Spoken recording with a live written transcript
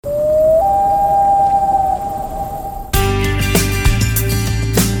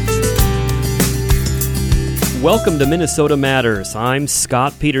Welcome to Minnesota Matters. I'm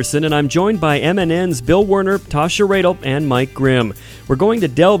Scott Peterson, and I'm joined by MNN's Bill Werner, Tasha Radel, and Mike Grimm. We're going to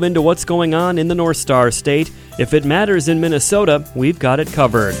delve into what's going on in the North Star State. If it matters in Minnesota, we've got it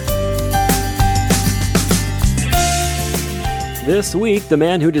covered. This week, the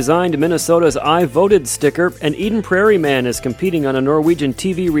man who designed Minnesota's I Voted sticker, an Eden Prairie man, is competing on a Norwegian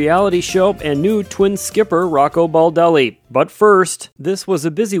TV reality show, and new twin skipper Rocco Baldelli. But first, this was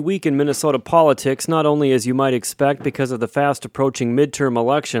a busy week in Minnesota politics, not only as you might expect because of the fast-approaching midterm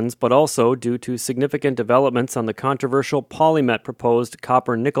elections, but also due to significant developments on the controversial PolyMet proposed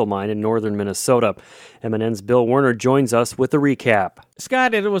copper-nickel mine in northern Minnesota. MNN's Bill Werner joins us with a recap.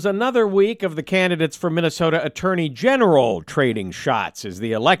 Scott, it was another week of the candidates for Minnesota Attorney General trading shots as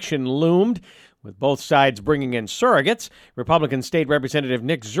the election loomed, with both sides bringing in surrogates. Republican State Representative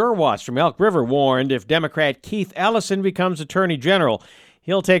Nick Zerwas from Elk River warned if Democrat Keith Ellison becomes Attorney General,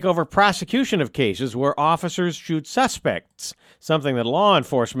 he'll take over prosecution of cases where officers shoot suspects, something that law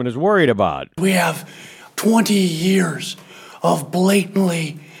enforcement is worried about. We have 20 years of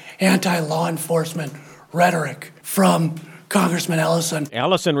blatantly anti-law enforcement rhetoric from Congressman Ellison.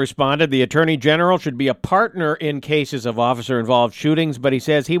 Ellison responded the Attorney General should be a partner in cases of officer-involved shootings, but he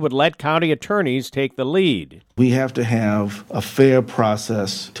says he would let county attorneys take the lead. We have to have a fair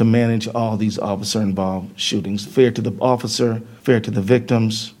process to manage all these officer-involved shootings. Fair to the officer, fair to the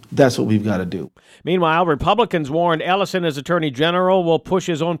victims. That's what we've got to do. Meanwhile, Republicans warned Ellison as Attorney General will push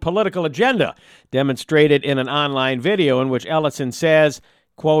his own political agenda, demonstrated in an online video in which Ellison says,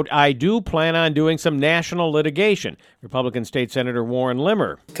 quote, I do plan on doing some national litigation. Republican State Senator Warren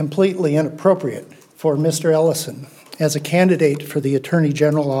Limmer. Completely inappropriate for Mr. Ellison as a candidate for the Attorney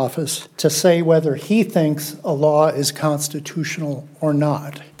General office to say whether he thinks a law is constitutional or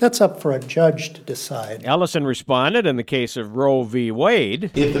not. That's up for a judge to decide. Ellison responded in the case of Roe v.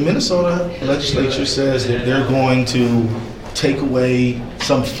 Wade. If the Minnesota legislature says that they're going to take away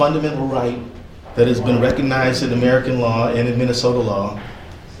some fundamental right that has been recognized in American law and in Minnesota law,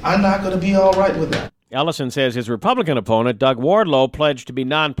 I'm not going to be all right with that. Ellison says his Republican opponent, Doug Wardlow, pledged to be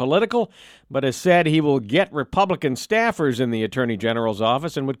non-political, but has said he will get Republican staffers in the Attorney General's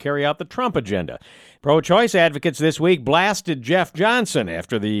office and would carry out the Trump agenda. Pro-choice advocates this week blasted Jeff Johnson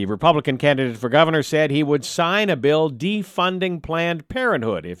after the Republican candidate for governor said he would sign a bill defunding Planned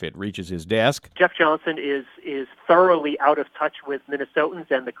Parenthood if it reaches his desk. Jeff Johnson is thoroughly out of touch with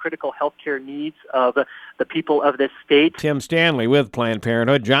Minnesotans and the critical health care needs of the people of this state. Tim Stanley with Planned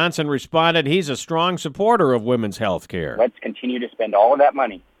Parenthood. Johnson responded he's a strong supporter of women's health care. Let's continue to spend all of that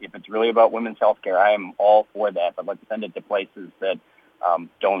money. If it's really about women's health care, I am all for that, but let's send it to places that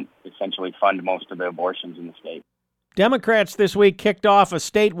don't essentially fund most of the abortions in the state. Democrats this week kicked off a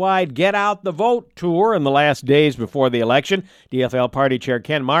statewide Get Out the Vote tour in the last days before the election. DFL Party Chair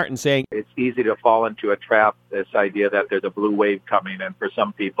Ken Martin saying, it's easy to fall into a trap, this idea that there's a blue wave coming, and for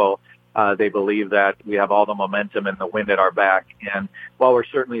some people, they believe that we have all the momentum and the wind at our back. And while we're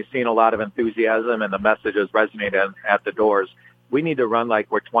certainly seeing a lot of enthusiasm and the messages resonating at the doors, we need to run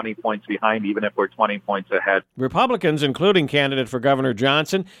like we're 20 points behind, even if we're 20 points ahead. Republicans, including candidate for Governor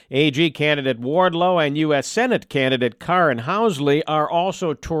Johnson, AG candidate Wardlow, and U.S. Senate candidate Karen Housley, are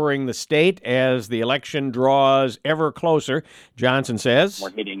also touring the state as the election draws ever closer. Johnson says,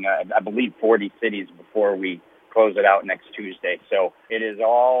 we're hitting, I believe, 40 cities before we close it out next Tuesday. So it is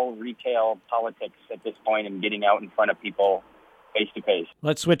all retail politics at this point and getting out in front of people face-to-face.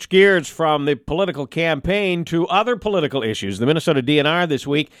 Let's switch gears from the political campaign to other political issues. The Minnesota DNR this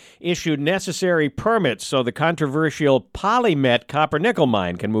week issued necessary permits so the controversial PolyMet copper-nickel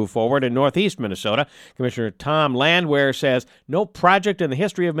mine can move forward in northeast Minnesota. Commissioner Tom Landwehr says no project in the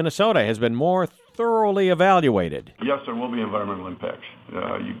history of Minnesota has been more thoroughly evaluated. Yes, there will be environmental impacts.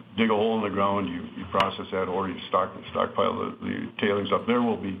 You dig a hole in the ground, you process that, or you stockpile the tailings up. There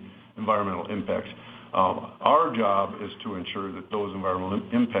will be environmental impacts. Our job is to ensure that those environmental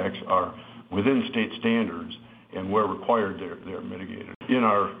impacts are within state standards, and where required, they're mitigated. In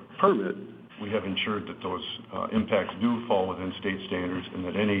our permit, we have ensured that those impacts do fall within state standards, and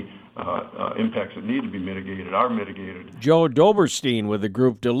that any impacts that need to be mitigated are mitigated. Joe Doberstein with the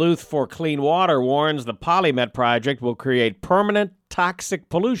group Duluth for Clean Water warns the PolyMet project will create permanent toxic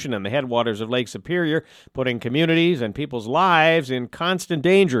pollution in the headwaters of Lake Superior, putting communities and people's lives in constant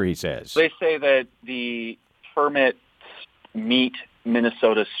danger, he says. They say that the permits meet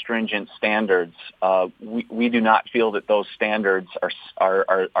Minnesota's stringent standards, we do not feel that those standards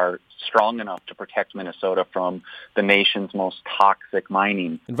are strong enough to protect Minnesota from the nation's most toxic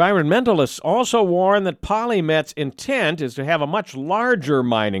mining. Environmentalists also warn that PolyMet's intent is to have a much larger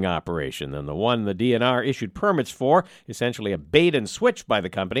mining operation than the one the DNR issued permits for, essentially a bait and switch by the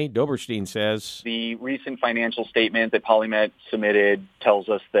company. Doberstein says the recent financial statement that PolyMet submitted tells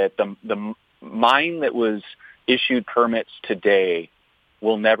us that the mine that was issued permits today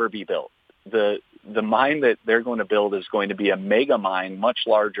will never be built. The mine that they're going to build is going to be a mega mine, much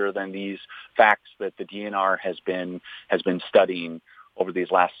larger than these facts that the DNR has been studying over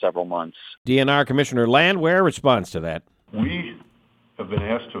these last several months. DNR Commissioner Landwehr responds to that. We have been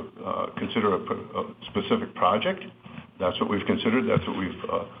asked to consider a specific project. That's what we've considered. That's what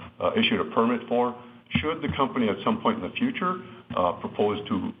we've issued a permit for. Should the company at some point in the future propose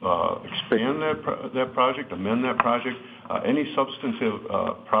to expand that project, amend that project, any substantive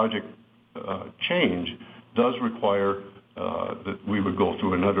project change does require that we would go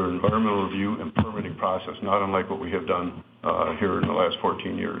through another environmental review and permitting process, not unlike what we have done here in the last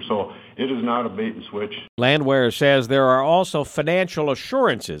 14 years. So it is not a bait and switch. Landwehr says there are also financial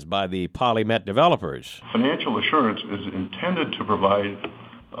assurances by the PolyMet developers. Financial assurance is intended to provide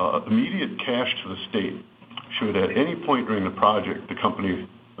immediate cash to the state should at any point during the project the company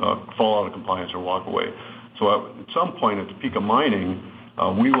fall out of compliance or walk away. So at some point at the peak of mining,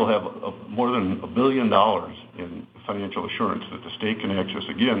 we will have more than $1 billion in financial assurance that the state can access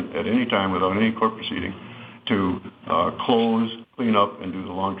again at any time without any court proceeding to close, clean up, and do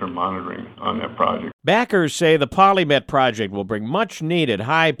the long-term monitoring on that project. Backers say the PolyMet project will bring much-needed,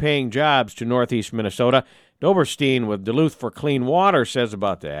 high-paying jobs to northeast Minnesota. Doberstein with Duluth for Clean Water says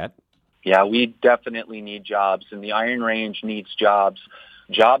about that. Yeah, we definitely need jobs, and the Iron Range needs jobs.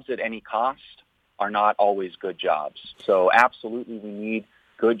 Jobs at any cost are not always good jobs. So absolutely we need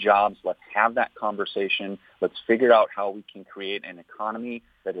good jobs. Let's have that conversation. Let's figure out how we can create an economy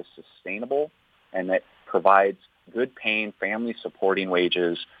that is sustainable and that provides good paying, family supporting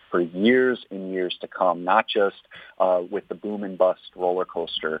wages for years and years to come, not just with the boom and bust roller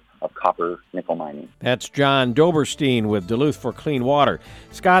coaster of copper nickel mining. That's John Doberstein with Duluth for Clean Water.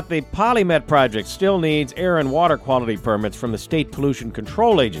 Scott, the PolyMet project still needs air and water quality permits from the State Pollution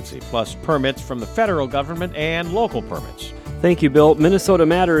Control Agency, plus permits from the federal government and local permits. Thank you, Bill. Minnesota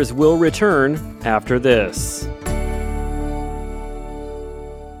Matters will return after this.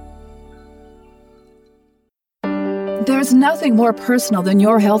 There's nothing more personal than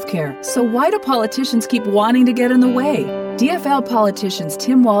your health care, so why do politicians keep wanting to get in the way? DFL politicians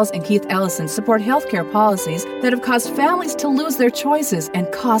Tim Walz and Keith Ellison support health care policies that have caused families to lose their choices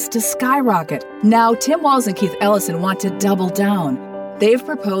and costs to skyrocket. Now, Tim Walz and Keith Ellison want to double down. They've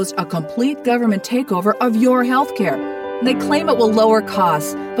proposed a complete government takeover of your health care. They claim it will lower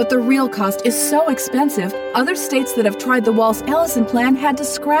costs, but the real cost is so expensive, other states that have tried the Walz-Ellison plan had to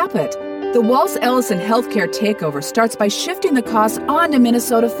scrap it. The Walz-Ellison healthcare takeover starts by shifting the costs onto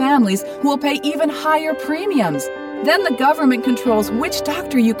Minnesota families who will pay even higher premiums. Then the government controls which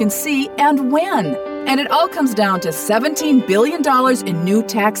doctor you can see and when. And it all comes down to $17 billion in new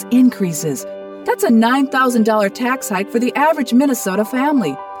tax increases. That's a $9,000 tax hike for the average Minnesota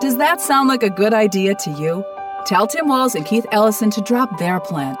family. Does that sound like a good idea to you? Tell Tim Walz and Keith Ellison to drop their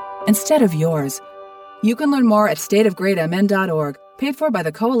plan instead of yours. You can learn more at stateofgreatmn.org. Paid for by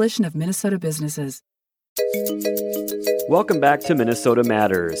the Coalition of Minnesota Businesses. Welcome back to Minnesota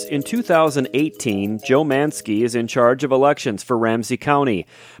Matters. In 2018, Joe Mansky is in charge of elections for Ramsey County.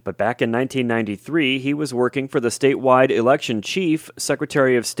 But back in 1993, he was working for the statewide election chief,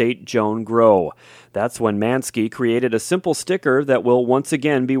 Secretary of State Joan Grow. That's when Mansky created a simple sticker that will once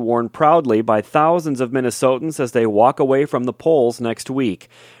again be worn proudly by thousands of Minnesotans as they walk away from the polls next week.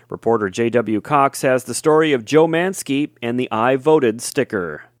 Reporter J.W. Cox has the story of Joe Mansky and the I Voted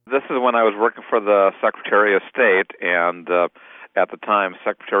sticker. This is when I was working for the Secretary of State, and at the time,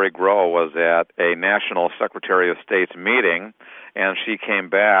 Secretary Grow was at a National Secretary of State's meeting, and she came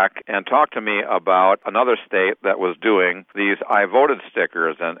back and talked to me about another state that was doing these I Voted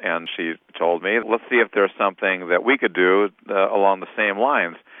stickers, and she told me, let's see if there's something that we could do along the same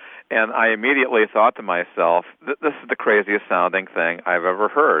lines. And I immediately thought to myself, this is the craziest sounding thing I've ever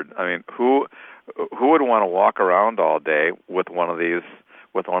heard. I mean, who would want to walk around all day with one of these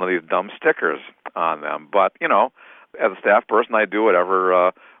dumb stickers on them? But, you know, as a staff person, I do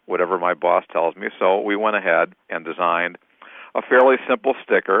whatever my boss tells me. So we went ahead and designed a fairly simple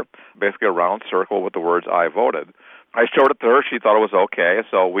sticker, basically a round circle with the words I voted. I showed it to her. She thought it was okay.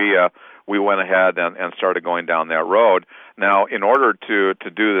 So we went ahead and started going down that road. Now, in order to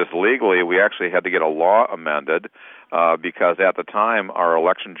do this legally, we actually had to get a law amended because at the time our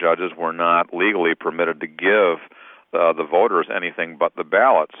election judges were not legally permitted to give the voters anything but the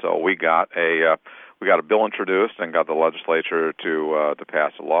ballot. So we got a bill introduced and got the legislature to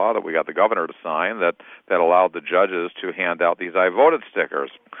pass a law that we got the governor to sign that allowed the judges to hand out these I voted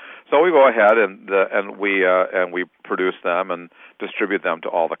stickers. So we go ahead and we produce them and distribute them to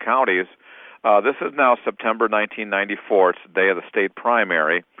all the counties. This is now September 1994. It's the day of the state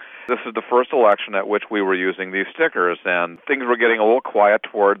primary. This is the first election at which we were using these stickers, and things were getting a little quiet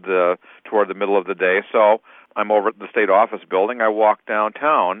toward the middle of the day. So I'm over at the state office building. I walk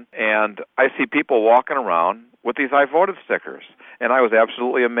downtown, and I see people walking around with these I voted stickers, and I was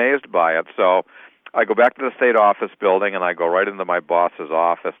absolutely amazed by it. So I go back to the state office building, and I go right into my boss's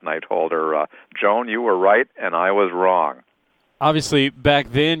office, and I told her, Joan, you were right, and I was wrong. Obviously,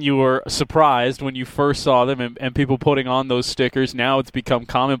 back then you were surprised when you first saw them and people putting on those stickers. Now it's become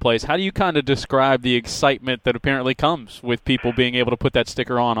commonplace. How do you kind of describe the excitement that apparently comes with people being able to put that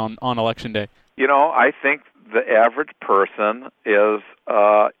sticker on Election Day? You know, I think the average person is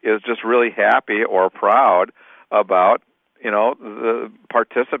just really happy or proud about,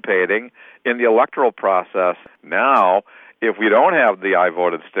 participating in the electoral process. Now, if we don't have the I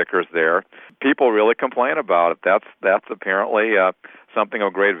voted stickers there, people really complain about it. That's apparently something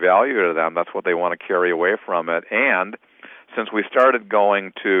of great value to them. That's what they want to carry away from it. And since we started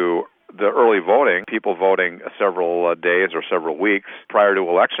going to the early voting, people voting several days or several weeks prior to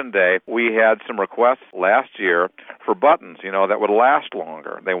Election Day, we had some requests last year for buttons, that would last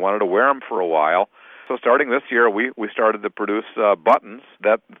longer. They wanted to wear them for a while. So starting this year, we started to produce buttons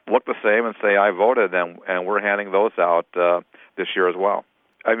that look the same and say I voted, and we're handing those out this year as well.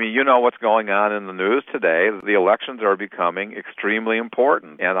 I mean, you know what's going on in the news today. The elections are becoming extremely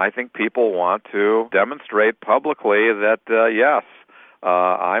important, and I think people want to demonstrate publicly that yes,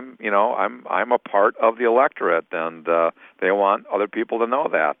 I'm a part of the electorate, and they want other people to know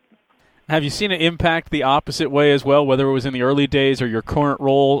that. Have you seen it impact the opposite way as well, whether it was in the early days or your current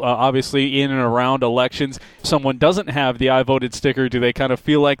role, obviously in and around elections? If someone doesn't have the I voted sticker, do they kind of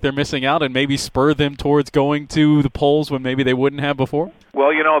feel like they're missing out and maybe spur them towards going to the polls when maybe they wouldn't have before? Well,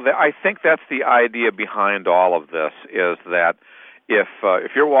 I think that's the idea behind all of this, is that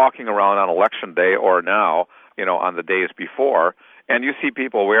if you're walking around on Election Day or now, on the days before, and you see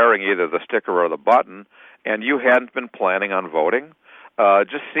people wearing either the sticker or the button, and you hadn't been planning on voting,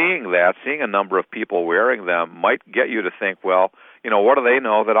 just seeing a number of people wearing them might get you to think, well, what do they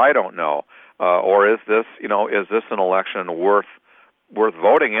know that I don't know? Or is this an election worth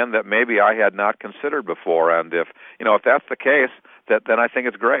voting in that maybe I had not considered before? And if that's the case, then I think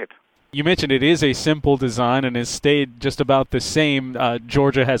it's great. You mentioned it is a simple design and has stayed just about the same.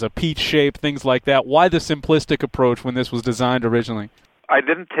 Georgia has a peach shape, things like that. Why the simplistic approach when this was designed originally? I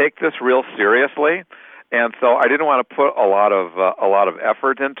didn't take this real seriously, and so I didn't want to put a lot of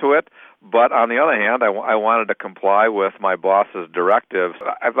effort into it. But on the other hand, I wanted to comply with my boss's directives.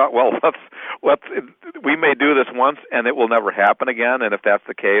 I thought, well, we may do this once and it will never happen again. And if that's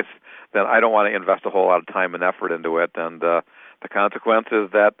the case, then I don't want to invest a whole lot of time and effort into it. And the consequence is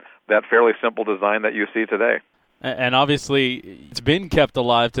that fairly simple design that you see today. And obviously, it's been kept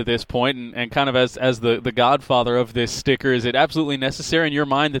alive to this point, and kind of as the godfather of this sticker, is it absolutely necessary in your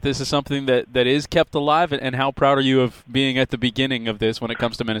mind that this is something that is kept alive? And how proud are you of being at the beginning of this when it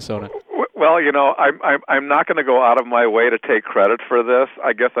comes to Minnesota? Well, I'm not going to go out of my way to take credit for this.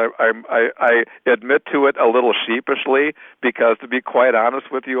 I guess I admit to it a little sheepishly, because to be quite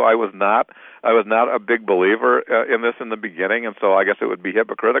honest with you, I was not a big believer in this in the beginning, and so I guess it would be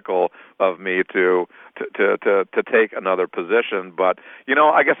hypocritical of me to take another position. But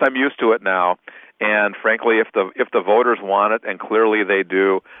I guess I'm used to it now. And frankly, if the voters want it, and clearly they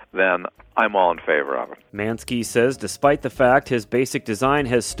do, then I'm all in favor of it. Mansky says despite the fact his basic design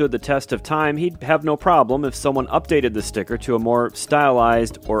has stood the test of time, he'd have no problem if someone updated the sticker to a more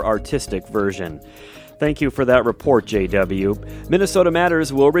stylized or artistic version. Thank you for that report, JW. Minnesota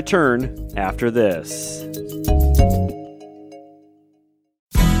Matters will return after this.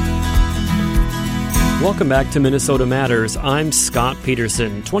 Welcome back to Minnesota Matters. I'm Scott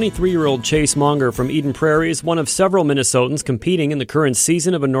Peterson. 23-year-old Chase Monger from Eden Prairie is one of several Minnesotans competing in the current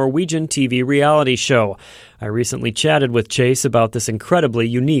season of a Norwegian TV reality show. I recently chatted with Chase about this incredibly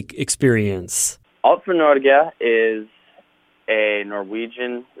unique experience. Alt for Norge is a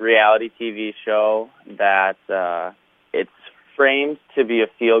Norwegian reality TV show that it's framed to be a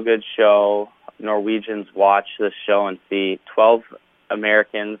feel-good show. Norwegians watch this show and see 12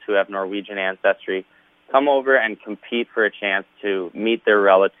 Americans who have Norwegian ancestry come over and compete for a chance to meet their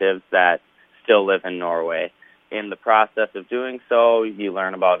relatives that still live in Norway. In the process of doing so, you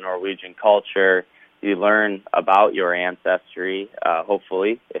learn about Norwegian culture, you learn about your ancestry,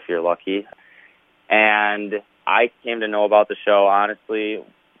 hopefully, if you're lucky. And I came to know about the show, honestly,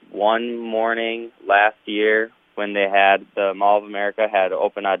 one morning last year when they had the Mall of America had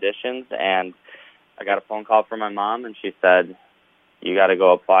open auditions, and I got a phone call from my mom, and she said, you got to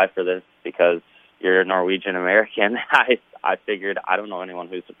go apply for this because you're Norwegian American. I figured I don't know anyone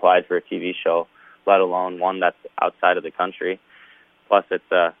who's applied for a TV show, let alone one that's outside of the country. Plus, it's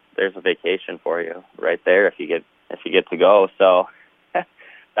there's a vacation for you right there if you get to go. So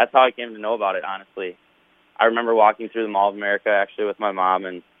that's how I came to know about it, honestly. I remember walking through the Mall of America actually with my mom,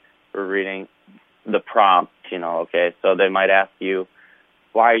 and we're reading the prompt, okay, so they might ask you,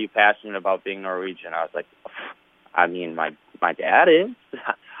 why are you passionate about being Norwegian? I was like, I mean, my dad is.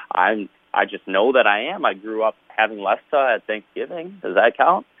 I just know that I am. I grew up having lefse at Thanksgiving. Does that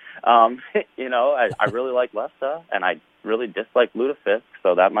count? I really like lefse, and I really dislike lutefisk,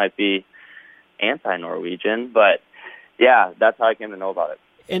 so that might be anti-Norwegian. But, yeah, that's how I came to know about it.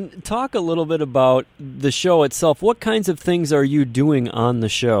 And talk a little bit about the show itself. What kinds of things are you doing on the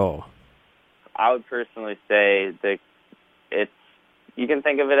show? I would personally say that you can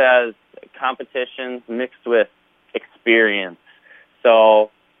think of it as competitions mixed with experience.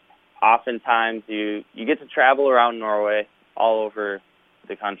 So oftentimes you get to travel around Norway, all over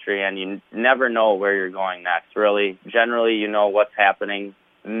the country, and you never know where you're going next, really. Generally, you know what's happening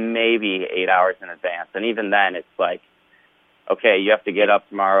maybe 8 hours in advance. And even then, it's like, okay, you have to get up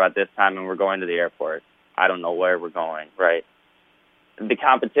tomorrow at this time, and we're going to the airport. I don't know where we're going, right? The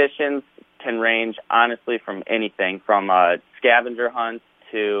competitions can range, honestly, from anything, from a scavenger hunt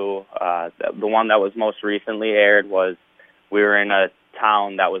to the one that was most recently aired was we were in a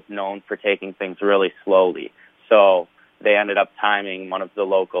town that was known for taking things really slowly. So they ended up timing one of the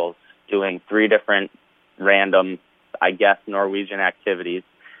locals doing 3 different random, I guess, Norwegian activities.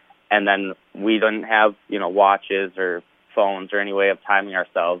 And then we didn't have, watches or phones or any way of timing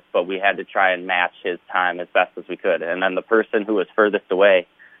ourselves, but we had to try and match his time as best as we could. And then the person who was furthest away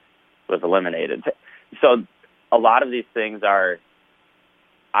was eliminated. So a lot of these things are,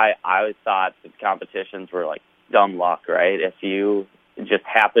 I always thought that competitions were like dumb luck, right? If you just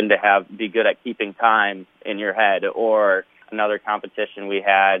happen to be good at keeping time in your head. Or another competition we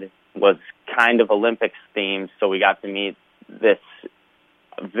had was kind of Olympics themed, so we got to meet this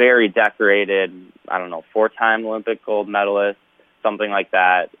very decorated, 4-time Olympic gold medalist, something like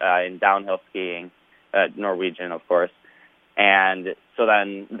that, in downhill skiing, Norwegian, of course. And so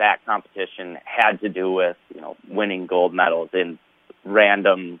then that competition had to do with, winning gold medals in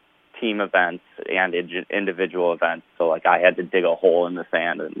random team events and individual events. So, like, I had to dig a hole in the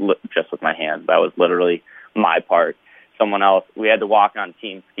sand just with my hands. That was literally my part. Someone else, we had to walk on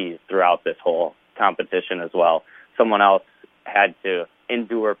team skis throughout this whole competition as well. Someone else had to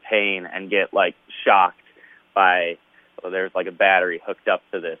endure pain and get, shocked by, there's, a battery hooked up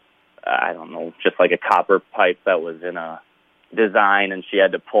to this, just like a copper pipe that was in a design, and she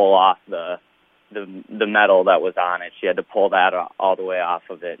had to pull off the metal that was on it. She had to pull that all the way off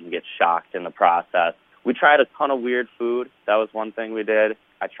of it and get shocked in the process. We tried a ton of weird food. That was one thing we did.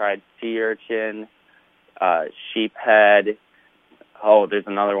 I tried sea urchin, sheephead. Oh, there's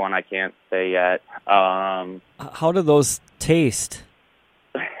another one I can't say yet. How do those taste?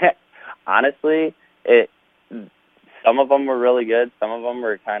 Honestly, some of them were really good. Some of them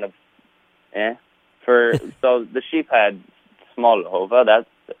were kind of So the sheephead, Smålhova, that's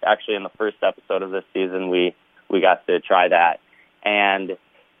actually in the first episode of this season we got to try that. And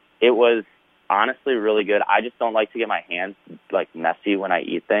it was honestly really good. I just don't like to get my hands messy when I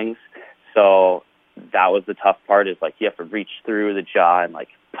eat things. So that was the tough part, is you have to reach through the jaw and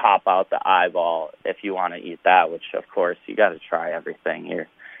pop out the eyeball if you want to eat that, which of course you got to try everything.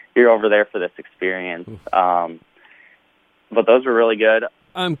 You're over there for this experience. But those were really good.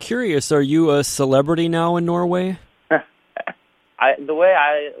 I'm curious, are you a celebrity now in Norway?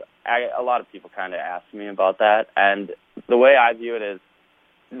 A lot of people kind of ask me about that, and the way I view it is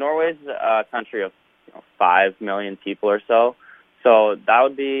Norway's a country of 5 million people or so. So that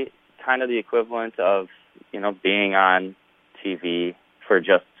would be kind of the equivalent of, being on TV for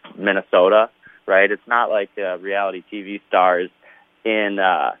just Minnesota, right? It's not like reality TV stars in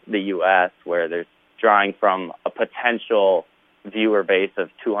the U.S. where they're drawing from a potential viewer base of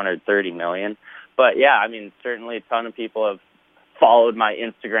 230 million. But yeah, certainly a ton of people have followed my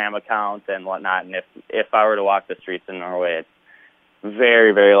Instagram account and whatnot. And if I were to walk the streets in Norway, it's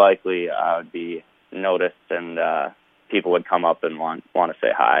very, very likely I would be noticed, and people would come up and want to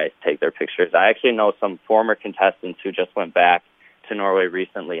say hi, take their pictures. I actually know some former contestants who just went back to Norway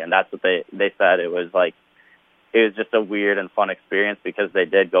recently, and that's what they said. It was just a weird and fun experience because they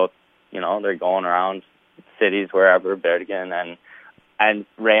did go they're going around cities, wherever, Bergen, and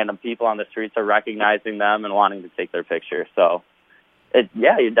random people on the streets are recognizing them and wanting to take their picture. So,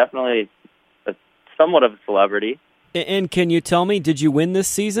 you're definitely somewhat of a celebrity. And can you tell me, did you win this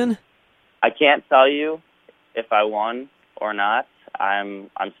season? I can't tell you if I won or not. I'm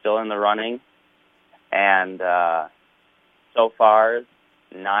still in the running, and so far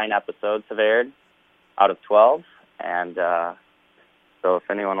 9 episodes have aired out of 12, and so if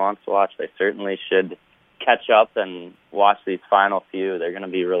anyone wants to watch, they certainly should catch up and watch these final few. They're going to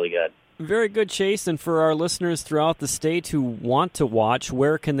be really good. Very good, Chase. And for our listeners throughout the state who want to watch,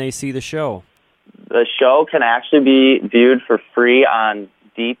 where can they see the show? The show can actually be viewed for free on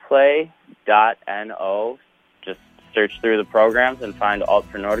dplay.no. Just search through the programs and find Alt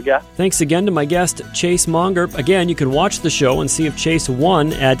for Nordica. Thanks again to my guest, Chase Monger. Again, you can watch the show and see if Chase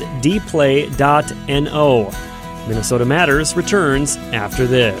won at dplay.no. Minnesota Matters returns after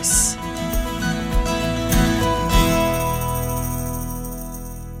this.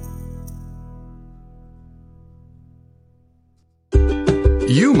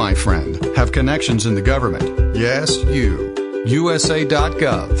 You, my friend, have connections in the government. Yes, you.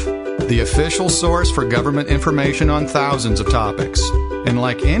 USA.gov, the official source for government information on thousands of topics. And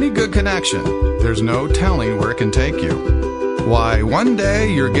like any good connection, there's no telling where it can take you. Why, one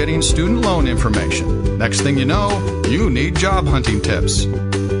day you're getting student loan information. Next thing you know, you need job hunting tips.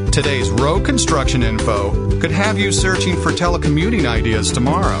 Today's road construction info could have you searching for telecommuting ideas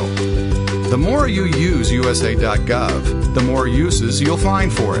tomorrow. The more you use USA.gov, the more uses you'll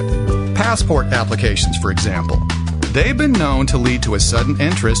find for it. Passport applications, for example. They've been known to lead to a sudden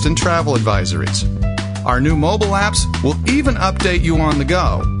interest in travel advisories. Our new mobile apps will even update you on the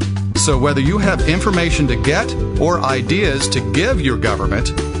go. So whether you have information to get or ideas to give your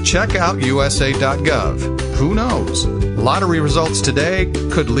government, check out USA.gov. Who knows? Lottery results today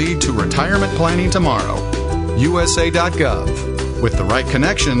could lead to retirement planning tomorrow. USA.gov. With the right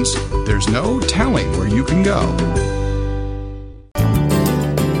connections, there's no telling where you can go.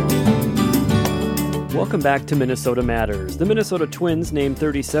 Welcome back to Minnesota Matters. The Minnesota Twins named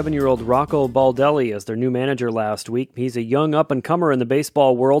 37-year-old Rocco Baldelli as their new manager last week. He's a young up-and-comer in the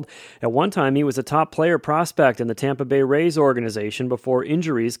baseball world. At one time, he was a top player prospect in the Tampa Bay Rays organization before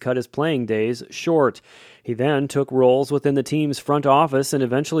injuries cut his playing days short. He then took roles within the team's front office and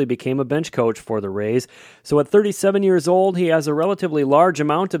eventually became a bench coach for the Rays. So at 37 years old, he has a relatively large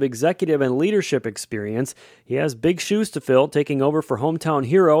amount of executive and leadership experience. He has big shoes to fill, taking over for hometown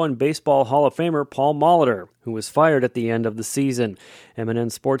hero and Baseball Hall of Famer Paul Molitor, who was fired at the end of the season.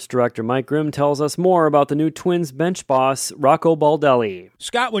 MNN Sports Director Mike Grimm tells us more about the new Twins bench boss, Rocco Baldelli.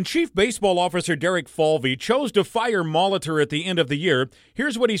 Scott, when Chief Baseball Officer Derek Falvey chose to fire Molitor at the end of the year,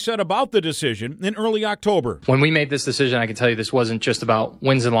 here's what he said about the decision in early October. When we made this decision, I can tell you this wasn't just about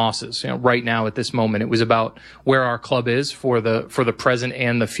wins and losses. Right now at this moment, it was about where our club is for the present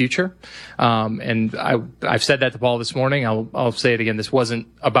and the future. And I've said that to Paul this morning. I'll say it again. This wasn't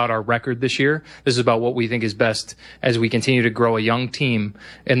about our record this year. This is about what we think is best as we continue to grow a young team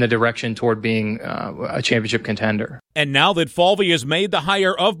in the direction toward being a championship contender. And now that Falvey has made the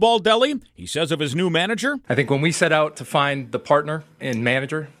hire of Baldelli, he says of his new manager, I think when we set out to find the partner and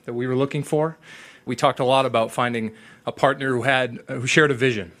manager that we were looking for, we talked a lot about finding a partner who shared a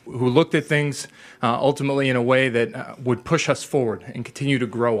vision, who looked at things ultimately in a way that would push us forward and continue to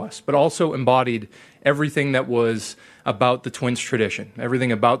grow us, but also embodied everything that was about the Twins tradition,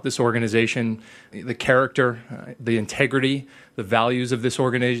 everything about this organization, the character, the integrity, the values of this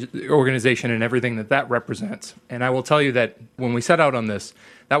organization, and everything that represents. And I will tell you that when we set out on this,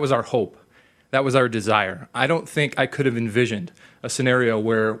 that was our hope. That was our desire. I don't think I could have envisioned a scenario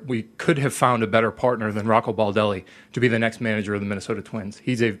where we could have found a better partner than Rocco Baldelli to be the next manager of the Minnesota Twins.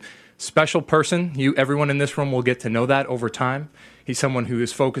 He's a special person. Everyone in this room will get to know that over time. He's someone who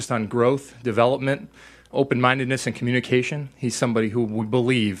is focused on growth, development, open-mindedness, and communication. He's somebody who we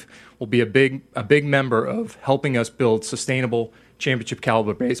believe will be a big member of helping us build sustainable championship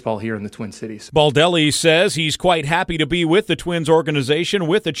caliber baseball here in the Twin Cities. Baldelli says he's quite happy to be with the Twins organization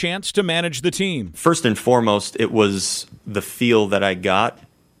with a chance to manage the team. First and foremost, it was the feel that I got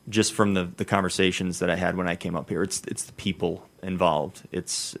just from the conversations that I had when I came up here. It's the people involved.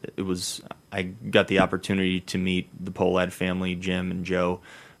 I got the opportunity to meet the Pohlad family, Jim and Joe.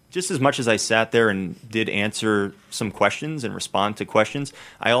 Just as much as I sat there and did answer some questions and respond to questions,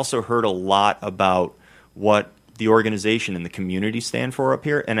 I also heard a lot about what the organization and the community stand for up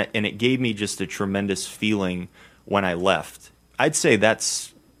here, and it gave me just a tremendous feeling when I left. I'd say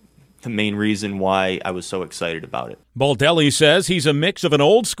that's the main reason why I was so excited about it. Baldelli says he's a mix of an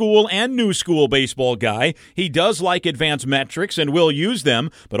old school and new school baseball guy. He does like advanced metrics and will use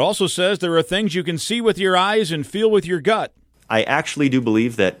them, but also says there are things you can see with your eyes and feel with your gut. I actually do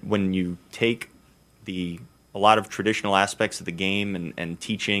believe that when you take a lot of traditional aspects of the game and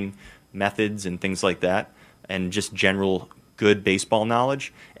teaching methods and things like that, and just general good baseball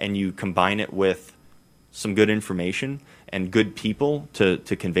knowledge, and you combine it with some good information and good people to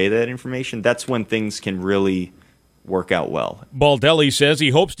convey that information, that's when things can really work out well. Baldelli says he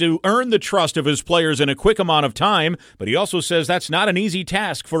hopes to earn the trust of his players in a quick amount of time, but he also says that's not an easy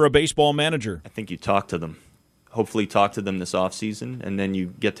task for a baseball manager. I think you talk to them. Hopefully talk to them this offseason, and then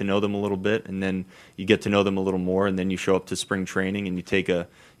you get to know them a little bit, and then you get to know them a little more, and then you show up to spring training and you take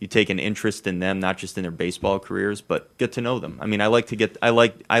an interest in them, not just in their baseball careers, but get to know them. I mean, I like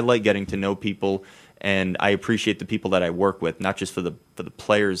getting to know people, and I appreciate the people that I work with, not just for the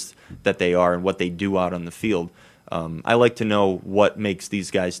players that they are and what they do out on the field. I like to know what makes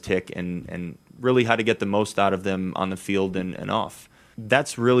these guys tick and really how to get the most out of them on the field and off.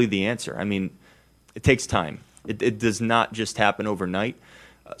 That's really the answer. I mean, it takes time. It does not just happen overnight.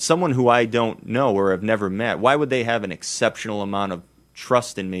 Someone who I don't know or have never met, why would they have an exceptional amount of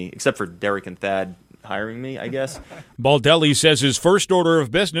trust in me, except for Derek and Thad hiring me, I guess? Baldelli says his first order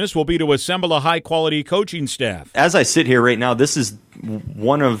of business will be to assemble a high-quality coaching staff. As I sit here right now, this is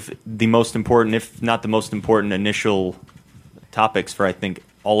one of the most important, if not the most important, initial topics for, I think,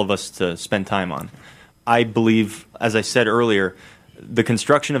 all of us to spend time on. I believe, as I said earlier, the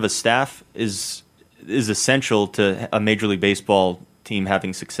construction of a staff is essential to a Major League Baseball team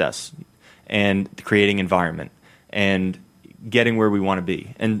having success and creating environment and getting where we want to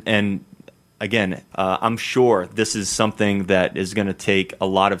be. And again, I'm sure this is something that is going to take a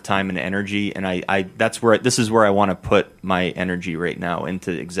lot of time and energy, and this is where I want to put my energy right now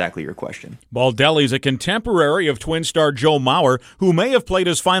into exactly your question. Baldelli's a contemporary of Twin star Joe Mauer, who may have played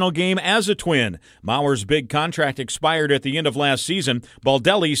his final game as a Twin. Mauer's big contract expired at the end of last season.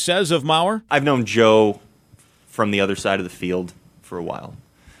 Baldelli says of Mauer, I've known Joe from the other side of the field for a while.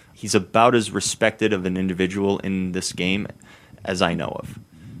 He's about as respected of an individual in this game as I know of.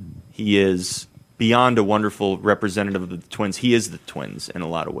 He is beyond a wonderful representative of the Twins. He is the Twins in a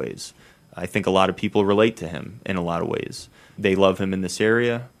lot of ways. I think a lot of people relate to him in a lot of ways. They love him in this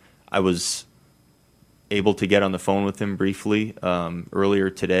area. I was able to get on the phone with him briefly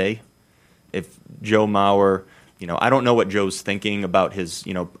earlier today. If Joe Mauer, I don't know what Joe's thinking about his,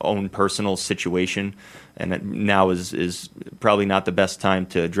 own personal situation, and now is probably not the best time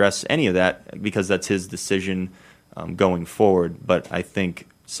to address any of that because that's his decision going forward. But I think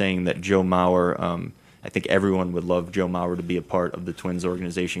saying that Joe Mauer, I think everyone would love Joe Mauer to be a part of the Twins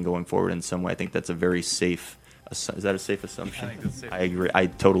organization going forward in some way. I think that's a very safe. Is that a safe assumption? I think that's safe. I agree. I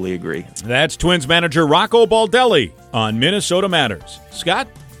totally agree. That's Twins manager Rocco Baldelli on Minnesota Matters. Scott,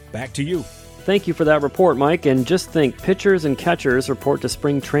 back to you. Thank you for that report, Mike. And just think, pitchers and catchers report to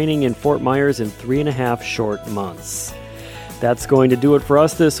spring training in Fort Myers in 3.5 short months. That's going to do it for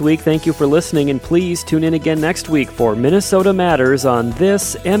us this week. Thank you for listening, and please tune in again next week for Minnesota Matters on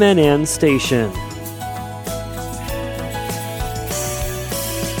this MNN station.